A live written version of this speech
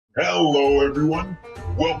Hello everyone,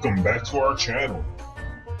 welcome back to our channel.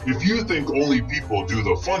 If you think only people do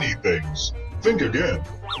the funny things, think again.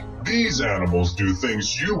 These animals do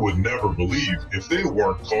things you would never believe if they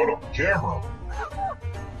weren't caught on camera.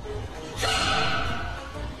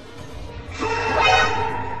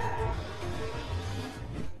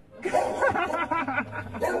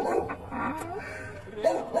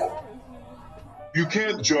 You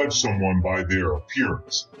can't judge someone by their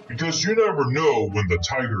appearance, because you never know when the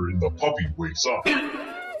tiger in the puppy wakes up.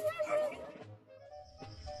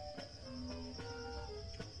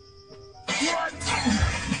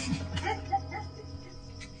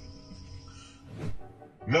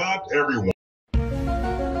 Not everyone.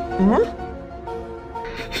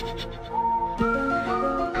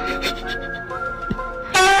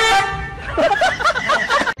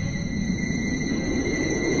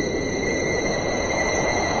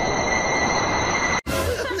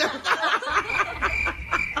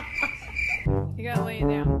 You gotta lay it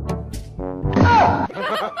down.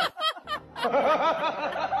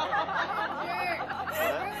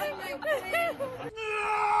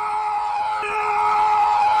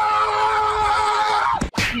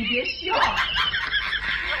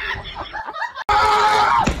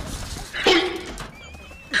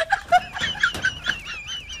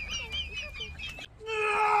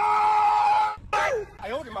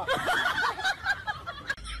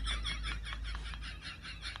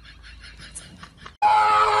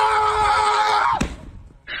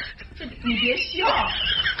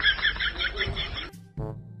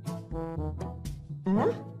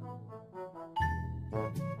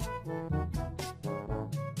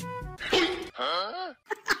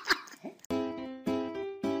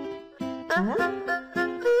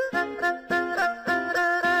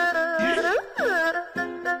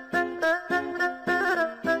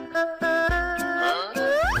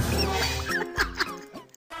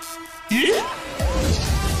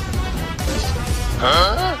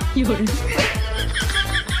有人。这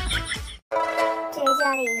是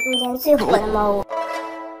家里目前最火的猫。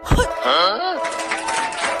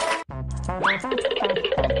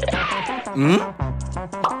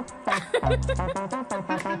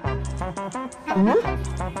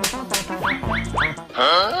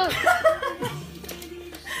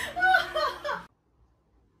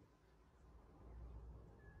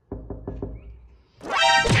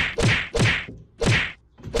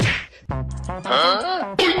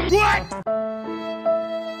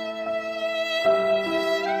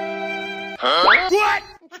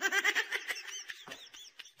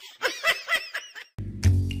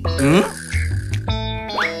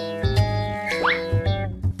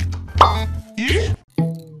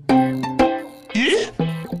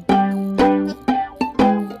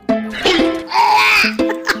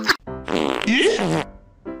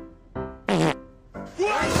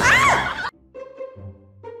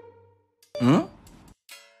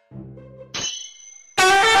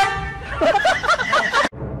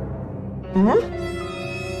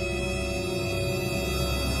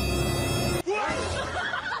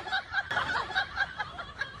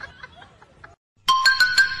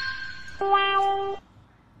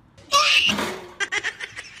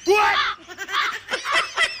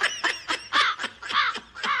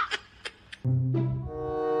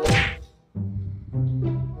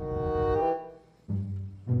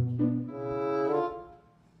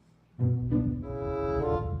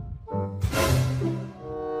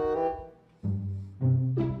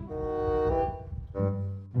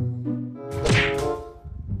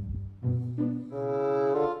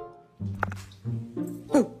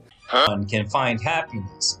One can find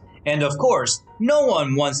happiness. And of course, no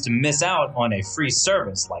one wants to miss out on a free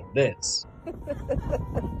service like this.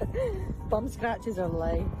 Bum scratches are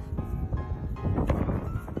life.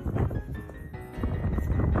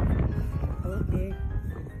 Okay.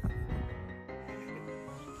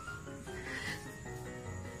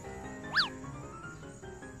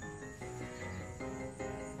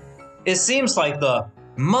 It seems like the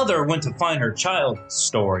mother went to find her child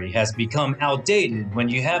story has become outdated when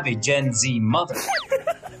you have a Gen Z mother.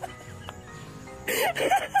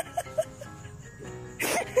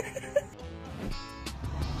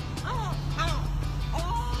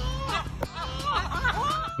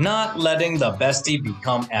 Not letting the bestie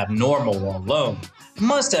become abnormal alone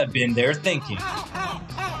must have been their thinking.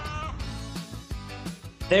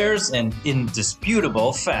 There's an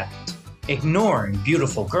indisputable fact. Ignoring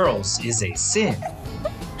beautiful girls is a sin.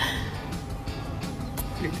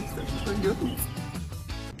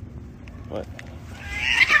 What?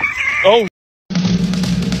 Oh!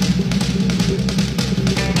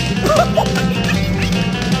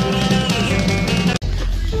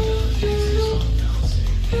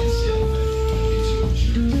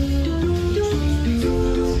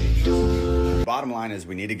 bottom line is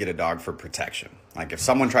we need to get a dog for protection. Like if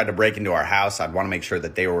someone tried to break into our house, I'd want to make sure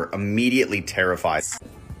that they were immediately terrified.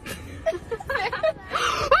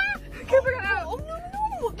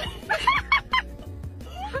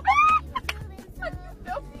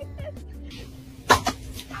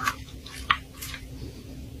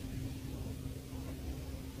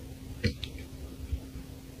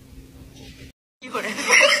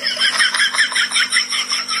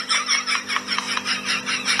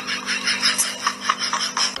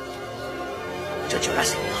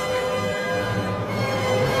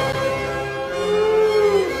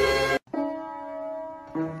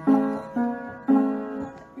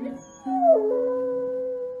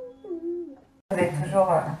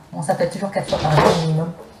 On s'appelle toujours 4 fois par jour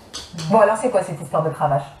minimum. Bon alors c'est quoi cette histoire de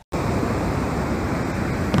cravache?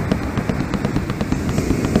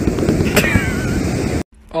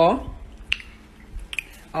 Ó,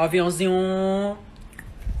 aviãozinho.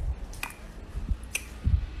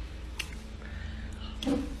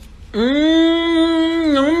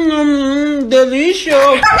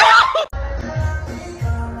 Delícia!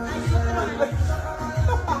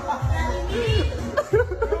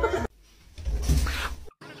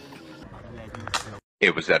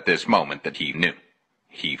 It was at this moment that he knew.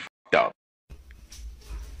 He f***ed up.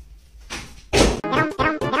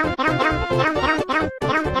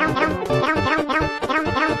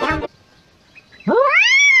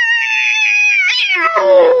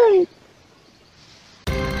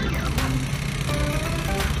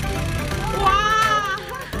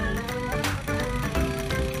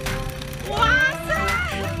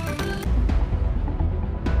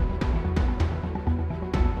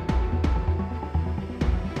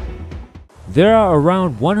 There are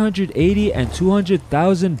around 180 and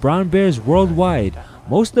 200,000 brown bears worldwide.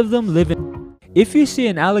 Most of them live in... If you see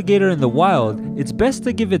an alligator in the wild, it's best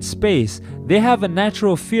to give it space. They have a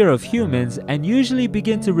natural fear of humans and usually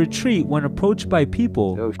begin to retreat when approached by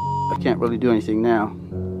people. Oh, I can't really do anything now.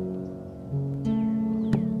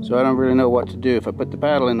 So I don't really know what to do. If I put the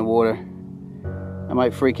paddle in the water, I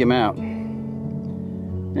might freak him out. I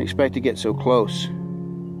didn't expect to get so close.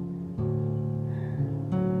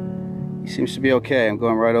 He seems to be okay. I'm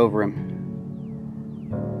going right over him.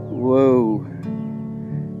 Whoa.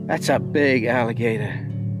 That's a big alligator.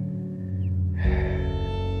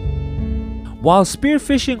 While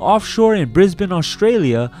spearfishing offshore in Brisbane,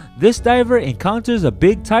 Australia, this diver encounters a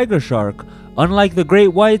big tiger shark. Unlike the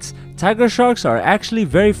great whites, tiger sharks are actually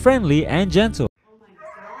very friendly and gentle.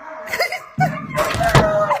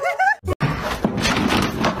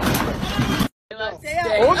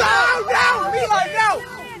 Oh, no! Mila, no!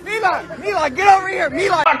 Mila, get over here!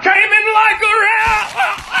 Mila! I came in like a rat!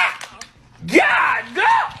 God, no!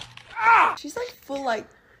 She's like full like,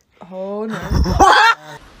 oh no.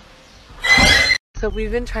 So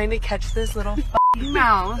we've been trying to catch this little f***ing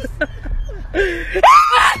mouse.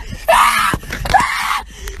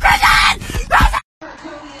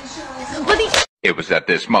 It was at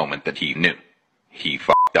this moment that he knew. He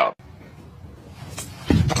f***ed up.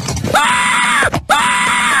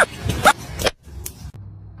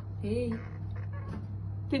 Hey.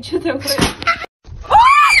 Did you do it?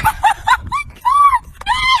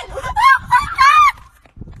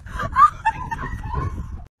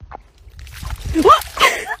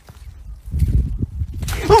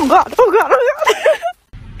 Oh God, oh God, oh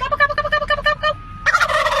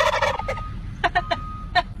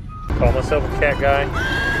God! Call myself a cat guy.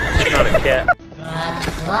 I'm not a cat.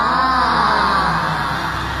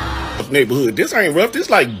 Neighborhood, this ain't rough, this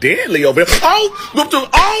like deadly over here. Oh, look to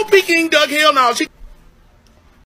all Peking duck, hell no.